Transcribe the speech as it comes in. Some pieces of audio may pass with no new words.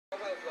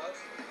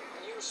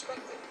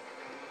respect it.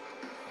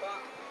 But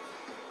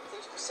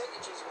these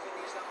percentages within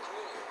the Islam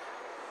community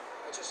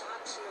are just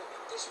absolutely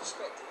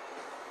disrespected,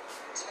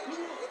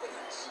 taking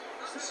liberties,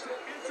 absolute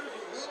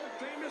liberties.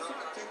 Famous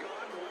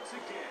octagon once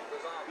again.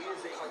 He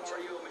is a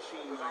cardio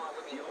machine.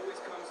 He always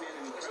comes in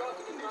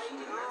incredible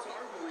condition, and that's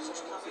arguably one of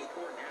the most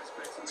important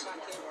aspects of mixed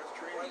martial arts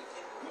training.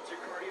 Once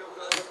your cardio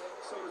goes,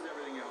 so does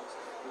everything else.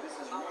 But this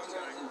is one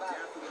guy who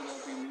definitely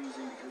won't be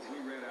losing because he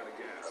ran out of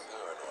gas. A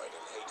paranoid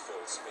and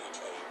hate-filled speech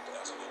aimed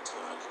at an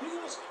entire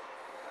community.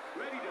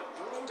 Ready to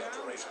throw down.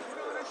 Declaration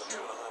of war on the 2.5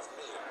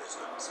 million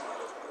Muslims who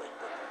live in Great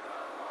Britain.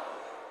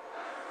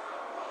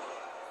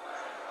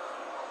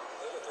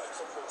 They look like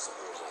football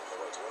supporters on the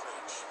way to a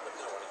match, but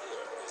no one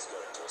here is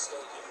going to a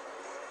stadium.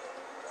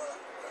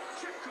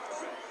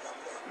 Chicago,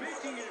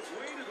 making its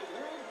way to the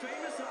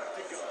world-famous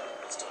octagon.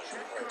 It's time for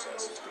a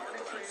protest.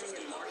 Started training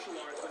in martial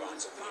arts when he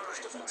was 5.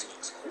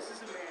 This is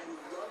a man who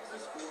loves the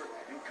sport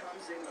and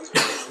comes in with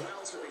a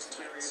wealth of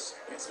experience.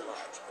 It's a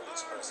large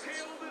police presence.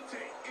 Hail the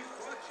tape is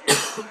brought to you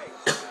by.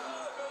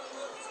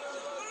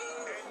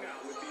 And now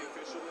with the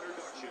official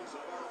introductions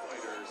of our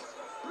fighters,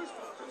 Bruce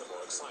Buffer. The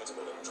more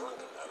excitable and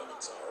drunken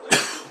elements are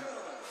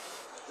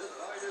This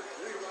fight is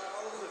 3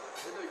 rounds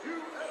in the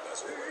U.S. and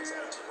as always,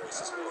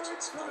 anti-racist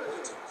militants are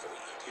waiting for the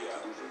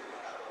EPL.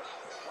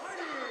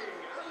 Fighting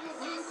out of the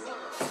blue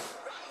corner.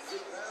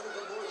 This man is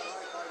a Muay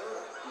Thai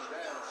fighter who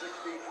stands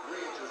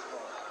 63 inches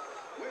tall.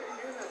 Weighing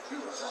in at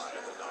 200.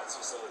 The Nazi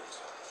salute.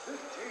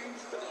 This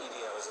team's The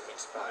EPL is a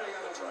mixed bag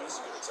that tries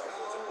to give itself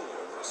with a view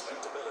of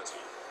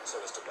respectability so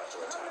as to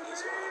better attack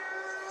Islam.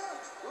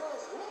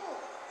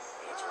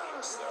 In its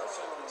ranks, there are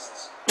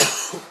feminists.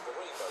 The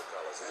rainbow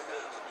colours of the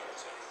gay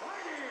community.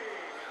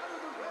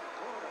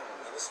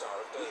 And the Star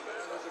of David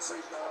on the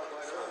St.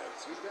 Carbon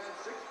flags.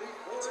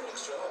 It's a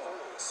mixture of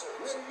all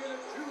sorts of people.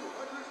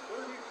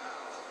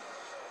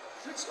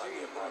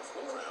 Slightly apart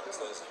from the crowds,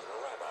 there's even a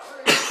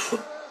rabbi.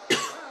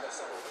 There's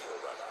not a real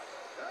rabbi.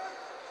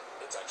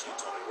 It's actually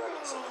Tommy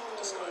Robinson in the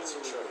disguise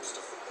he chose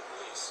to fool the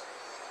police.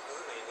 He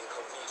remained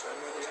incognito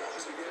for as long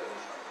as he could.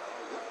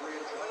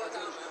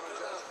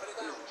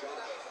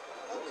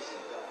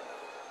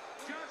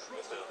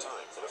 There's no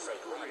time for the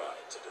fake rabbi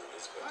to do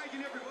his bit. Hi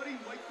again, everybody.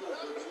 Mike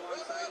Goldberg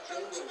alongside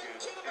Joe Rogan,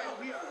 and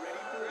we are ready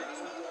for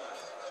round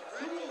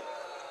 1.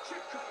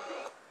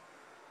 Chicago.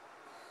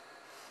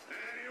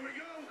 And here we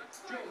go.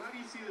 Joe, how do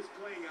you see this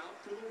playing out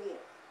for the Wolf?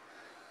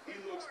 He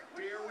looks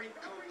very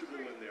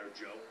comfortable in there,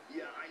 Joe.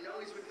 Yeah, I know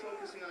he's been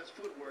focusing on his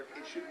footwork.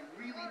 It should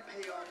really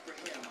pay off for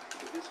him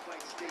if this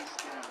fight stays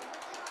standing.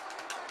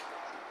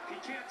 He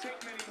can't take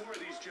many more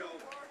of these, Joe.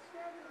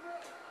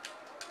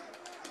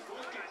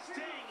 Both guys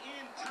staying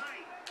in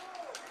tight.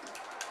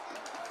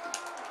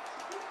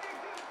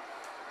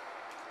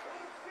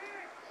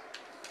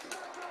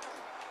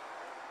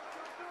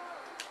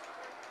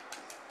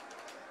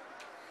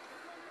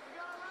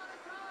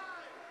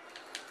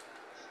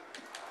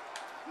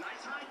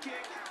 Nice high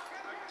kick.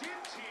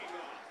 Again teeing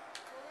off.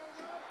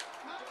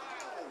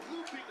 Wow,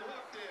 looping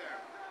hook there.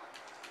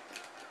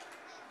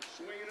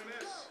 Swing and a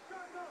miss.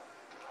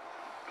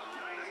 Oh,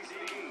 nice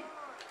knee.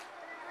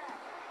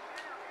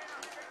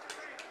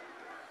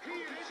 He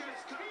is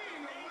just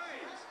teeing away.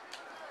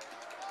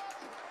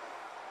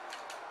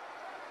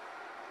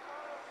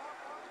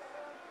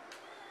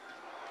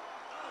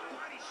 Oh,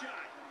 body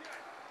shot.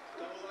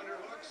 Double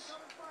underhooks.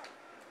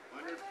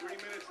 Under 3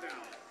 minutes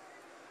now.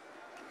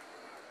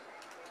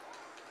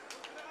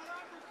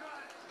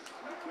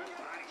 Good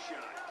body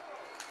shot.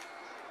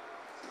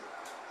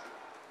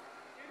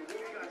 The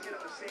Wolf got hit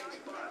on the same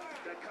spot.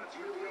 That cut's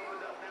really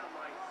opened up now,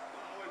 Mike.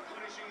 Oh, and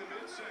punishing the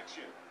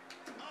midsection.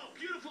 Oh,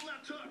 beautiful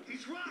left hook.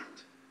 He's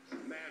rocked.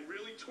 Man,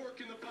 really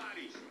torquing the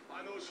body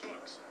on those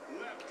hooks.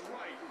 Left,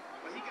 right.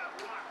 But he got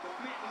blocked, but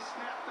man, he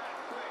snapped back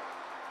quick.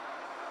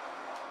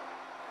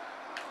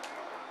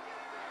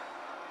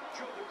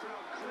 Joe, the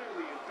crowd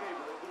clearly in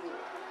favor of the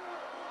Wolf.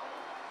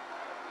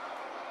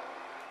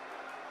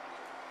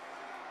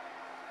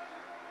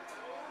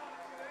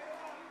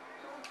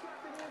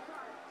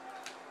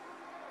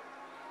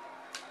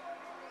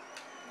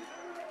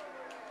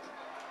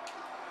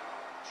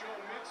 Joe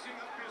mixing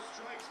up his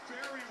strikes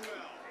very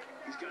well.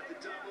 He's got the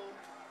double.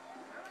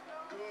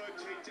 Good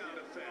takedown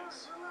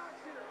defense.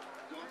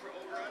 Going for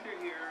over-under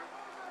here.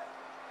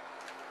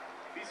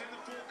 He's in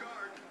the full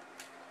guard.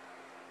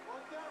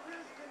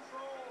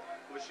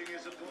 Pushing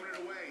his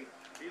opponent away.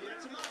 He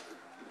lets him up.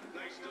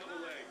 Nice double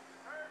leg.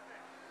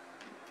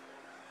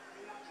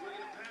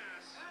 Swinging a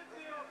pass.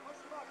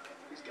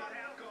 He's got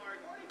half guard.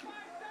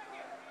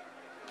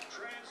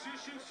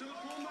 Transitions to the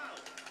full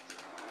mount.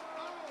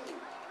 Oh!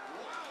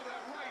 Wow,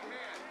 that right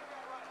hand.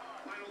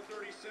 Final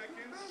 30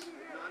 seconds.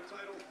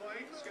 Non-title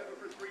fight. Scheduled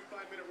for 3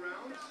 5-minute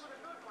rounds.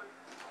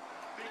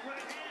 Big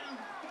right hand.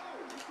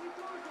 Boom!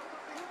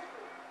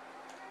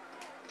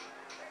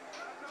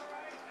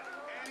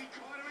 And he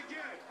caught him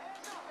again.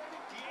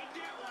 He ain't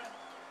get one.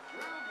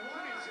 Round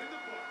 1 is in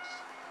the books.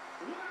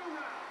 What a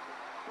round.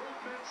 Both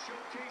men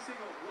showcasing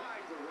a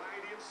wide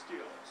variety of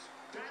skills.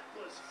 That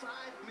was 5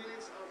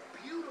 minutes of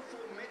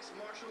beautiful mixed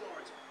martial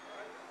arts.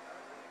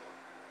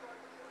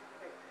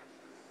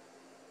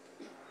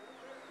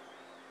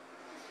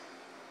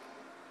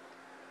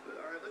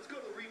 let's go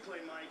to the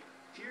replay, Mike.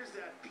 Here's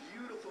that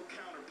beautiful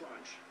counter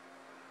punch.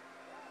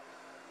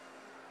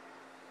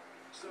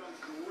 Some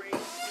great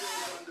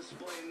skills on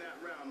display in that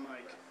round,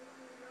 Mike.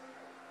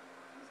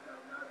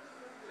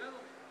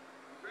 Gentlemen,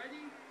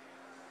 ready?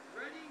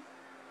 Ready?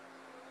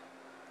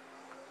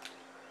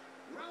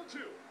 Round 2.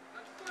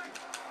 Let's fight!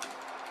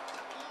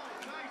 Oh,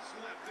 nice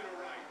left and a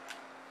right.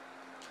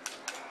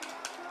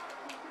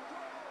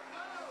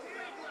 Oh,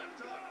 big left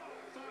hook.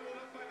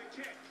 Followed up by the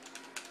kick.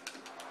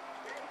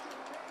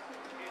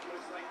 It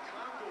was like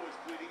Kongo was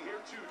bleeding here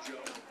too,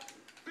 Joe.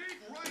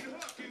 Big right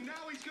hook, and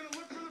now he's going to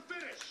look for the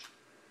finish.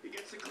 He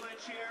gets the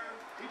clinch here.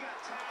 He got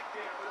tagged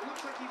there, but it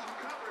looks like he's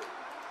recovered.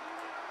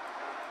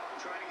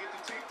 Trying to get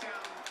the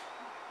takedown.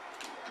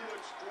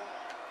 Good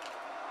sprawl.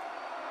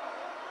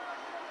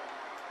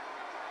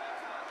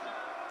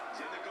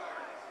 He's in the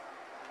guard.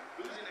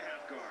 Moves into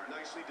half guard.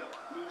 Nicely done.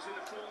 Moves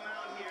into full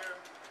mount here.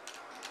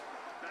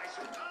 Nice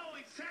one. Oh,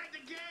 he's tagged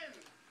again.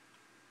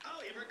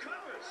 Oh, he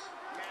recovers.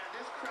 Man,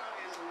 this crowd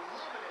is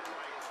loving it,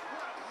 Mike.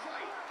 What a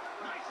fight.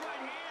 Nice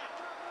right hand.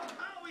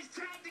 Oh, he's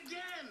tagged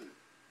again.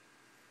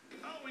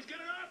 Oh, he's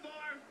got an arm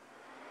bar.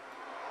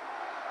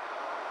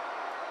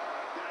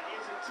 That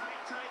is a tight,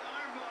 tight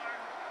arm bar.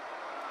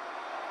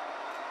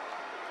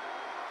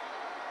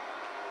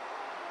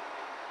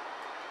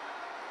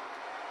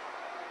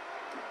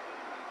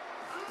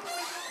 Oh,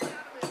 he got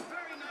out of it.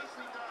 Very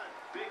nicely done.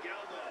 Big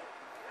elbow.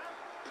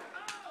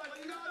 Oh,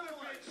 another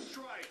big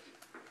strike.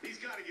 He's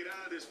got to get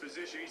out of this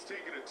position. He's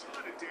taking a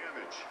ton of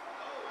damage.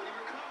 Oh, and he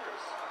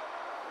recovers.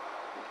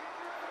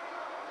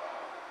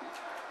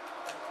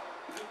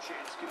 Good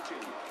chance to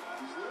continue.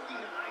 He's looking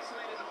to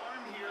isolate an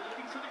arm here,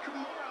 looking for the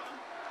Kimura.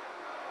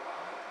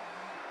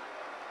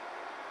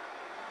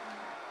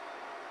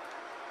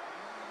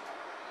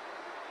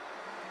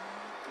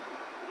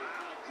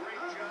 Wow,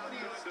 great job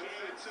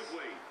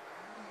defensively.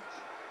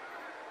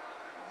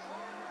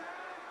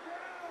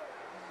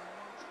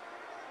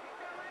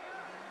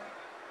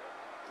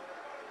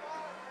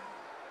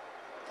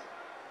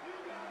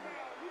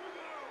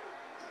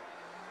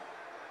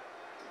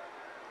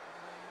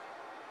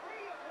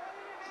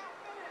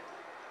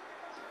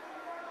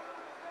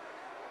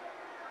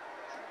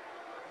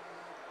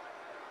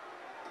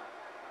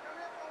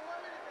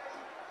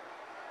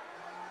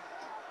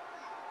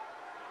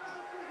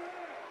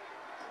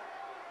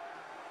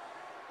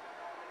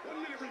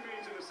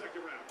 Remains in the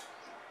second round.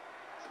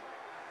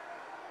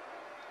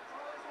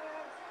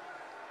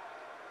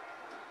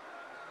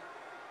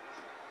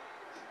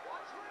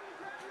 Watch where you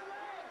grab your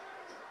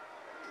legs.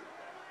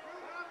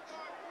 Move off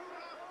guard, move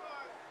off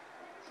guard.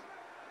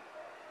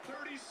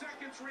 30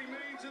 seconds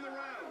remains in the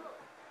round.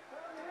 Put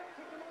on your hip,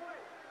 kick him away.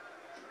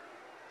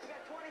 You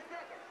got 20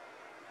 seconds.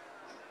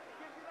 It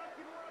gives you that,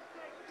 keep him on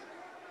stage.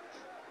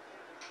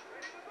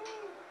 Ready to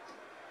move.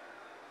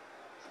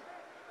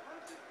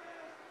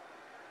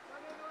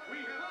 We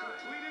have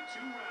completed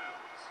 2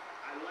 rounds.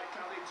 I like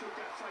how they took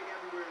that fight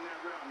everywhere in that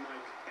round,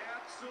 Mike.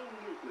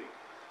 Absolutely.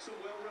 Some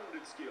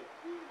well-rounded skill.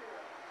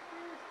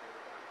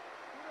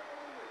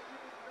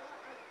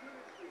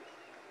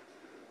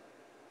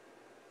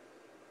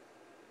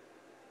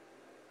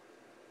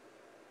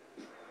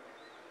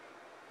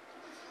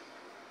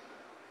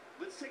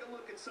 Let's take a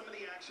look at some of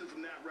the action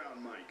from that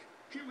round, Mike.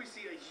 Here we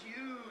see a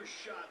huge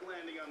shot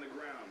landing on the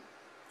ground.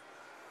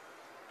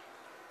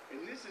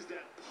 And this is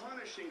that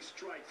punishing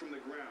strike from the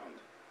ground.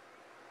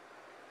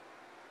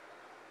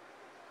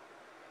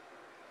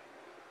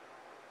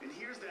 And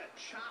here's that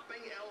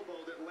chopping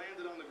elbow that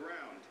landed on the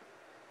ground.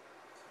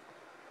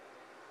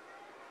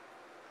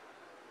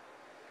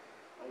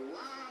 A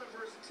lot of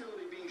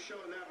versatility being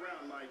shown in that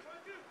round, Mike.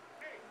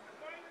 Hey,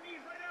 find the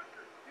knees right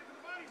after. Get to the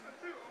body for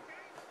 2,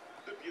 okay?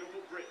 The beautiful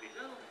Brittany.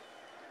 Gentlemen,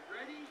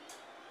 ready?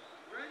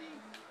 Ready?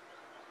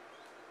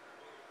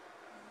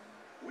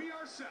 We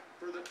are set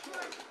for the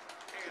third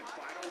and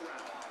final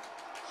round.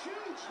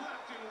 Huge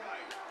left and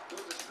right.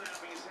 Those are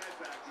snapping his head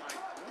back,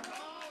 Mike.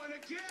 Oh, and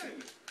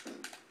again.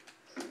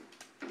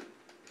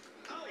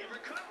 Oh, he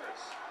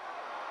recovers.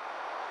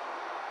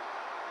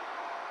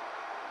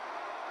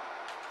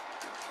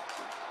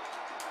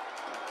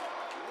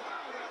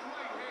 Wow, that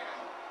right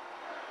hand.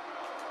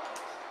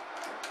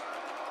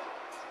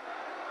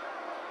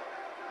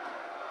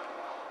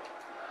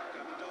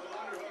 Got the double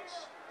underhooks.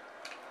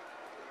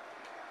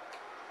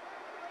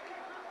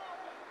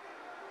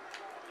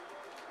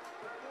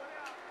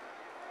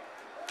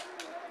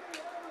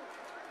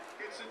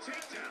 It's a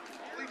takedown.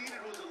 All he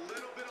needed was a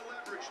little bit of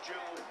leverage,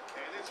 Joe.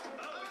 And it's... Oh,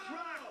 it's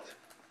rocked.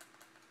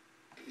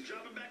 He's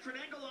dropping back for an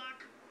ankle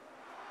lock.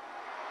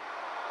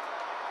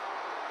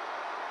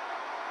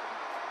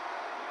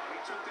 He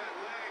took that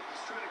leg.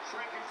 He's trying to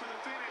crank it for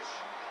the finish.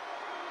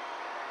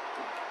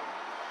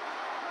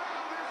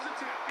 Oh, there's the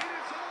tap. And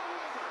it's all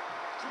over.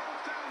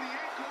 Throws down the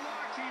ankle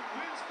lock. He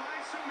wins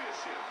by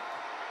submission.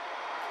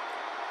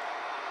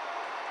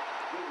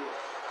 The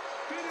Wolf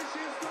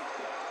finishes the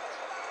fight.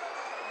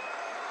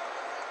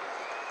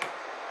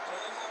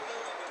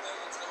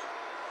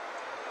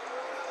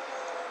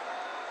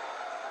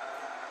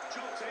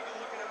 Joe, take a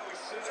look at how he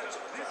set it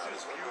up. This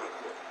is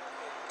beautiful.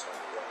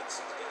 Tony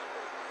Robinson's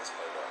gamble has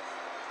paid off.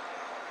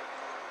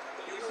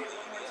 The Can we see it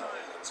one more time?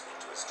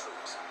 into his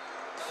troops.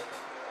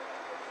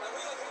 Now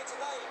we are here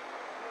today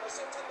on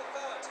September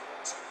 3rd,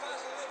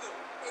 2011,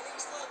 in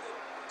East London,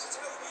 to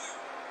tell you,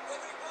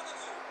 every one of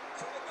you,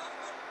 from the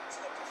government to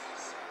the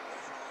police,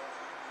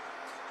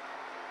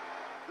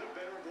 The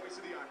better voice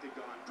of the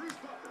Octagon, Bruce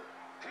Buffer,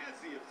 has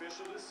the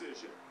official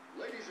decision.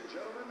 Ladies and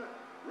gentlemen,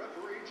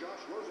 referee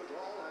Josh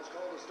Rosenthal has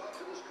called a stop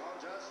to this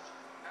contest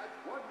at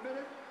 1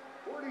 minute,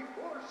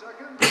 44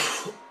 seconds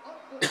of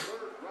the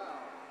third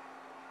round.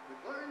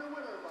 Declaring the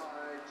winner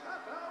by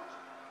tap out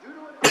due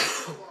to an